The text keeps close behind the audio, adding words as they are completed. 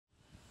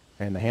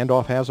And the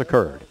handoff has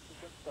occurred.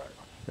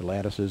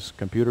 Atlantis'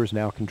 computer is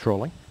now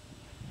controlling.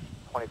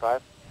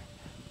 25.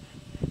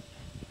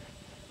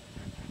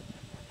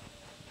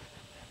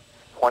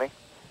 20.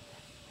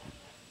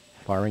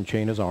 Firing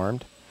chain is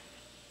armed.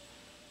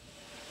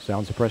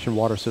 Sound suppression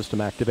water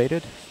system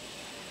activated.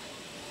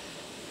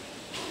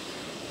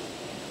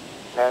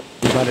 10.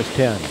 Minus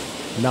 10,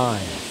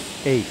 9,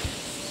 8,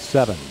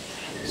 7,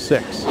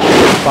 6,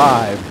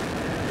 5.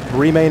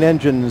 3 main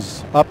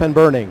engines up and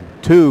burning.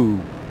 2,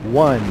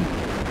 1.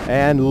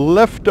 And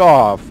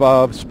liftoff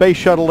of Space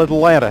Shuttle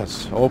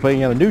Atlantis,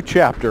 opening a new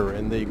chapter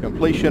in the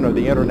completion of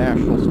the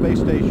International Space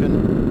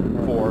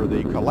Station for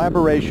the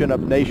collaboration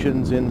of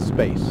nations in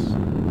space.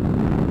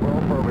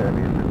 Roll program,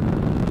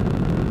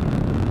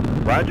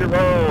 Houston. Roger,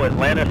 roll,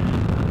 Atlantis.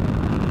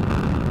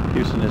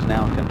 Houston is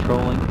now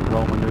controlling. The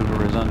roll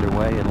maneuver is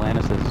underway.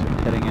 Atlantis is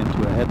heading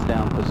into a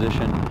heads-down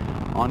position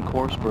on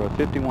course for a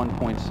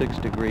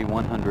 51.6 degree,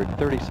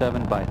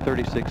 137 by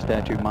 36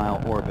 statute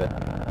mile orbit.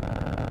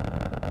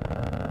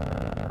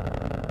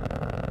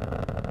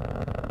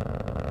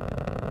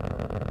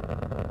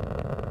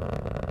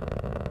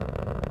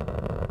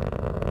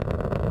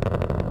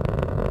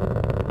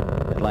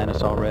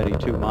 Atlantis already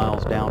 2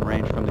 miles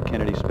downrange from the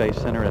Kennedy Space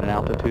Center at an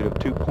altitude of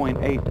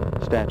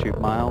 2.8 statute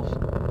miles.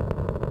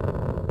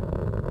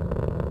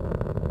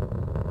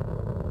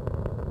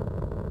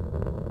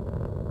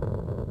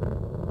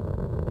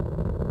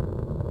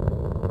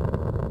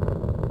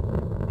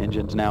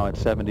 Engines now at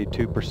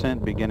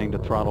 72%, beginning to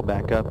throttle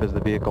back up as the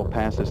vehicle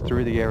passes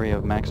through the area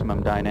of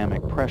maximum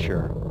dynamic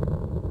pressure.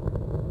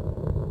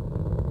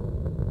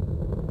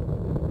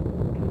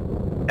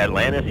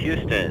 Atlantis,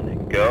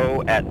 Houston,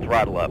 go at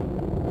throttle up.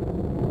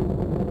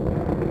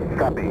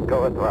 Copy,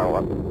 go at throttle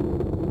up.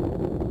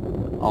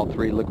 All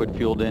 3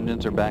 liquid-fueled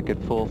engines are back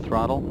at full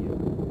throttle.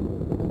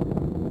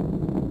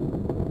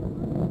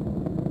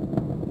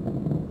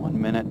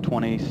 1 minute,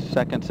 20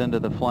 seconds into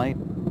the flight.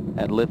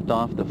 At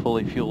liftoff, the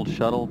fully fueled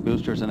shuttle,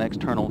 boosters and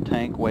external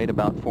tank weighed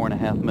about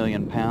 4.5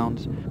 million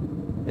pounds.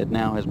 It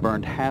now has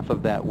burned half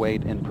of that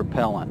weight in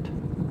propellant.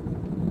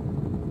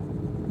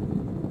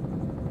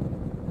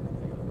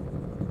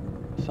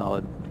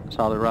 Solid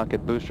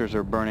rocket boosters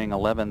are burning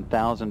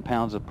 11,000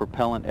 pounds of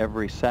propellant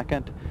every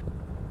second.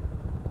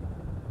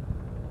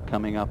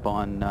 Coming up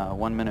on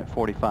 1 minute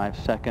 45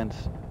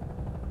 seconds.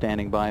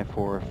 Standing by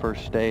for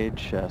first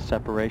stage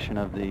separation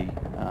of the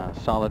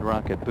solid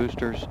rocket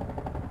boosters.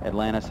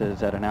 Atlantis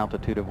is at an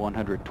altitude of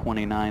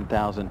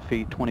 129,000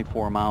 feet,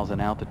 24 miles in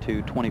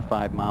altitude,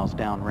 25 miles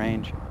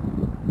downrange.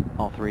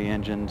 All 3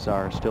 engines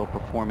are still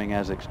performing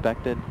as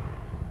expected.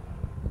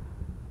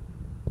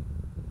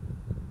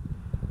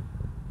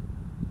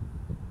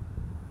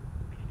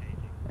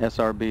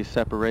 SRB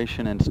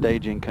separation and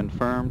staging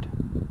confirmed.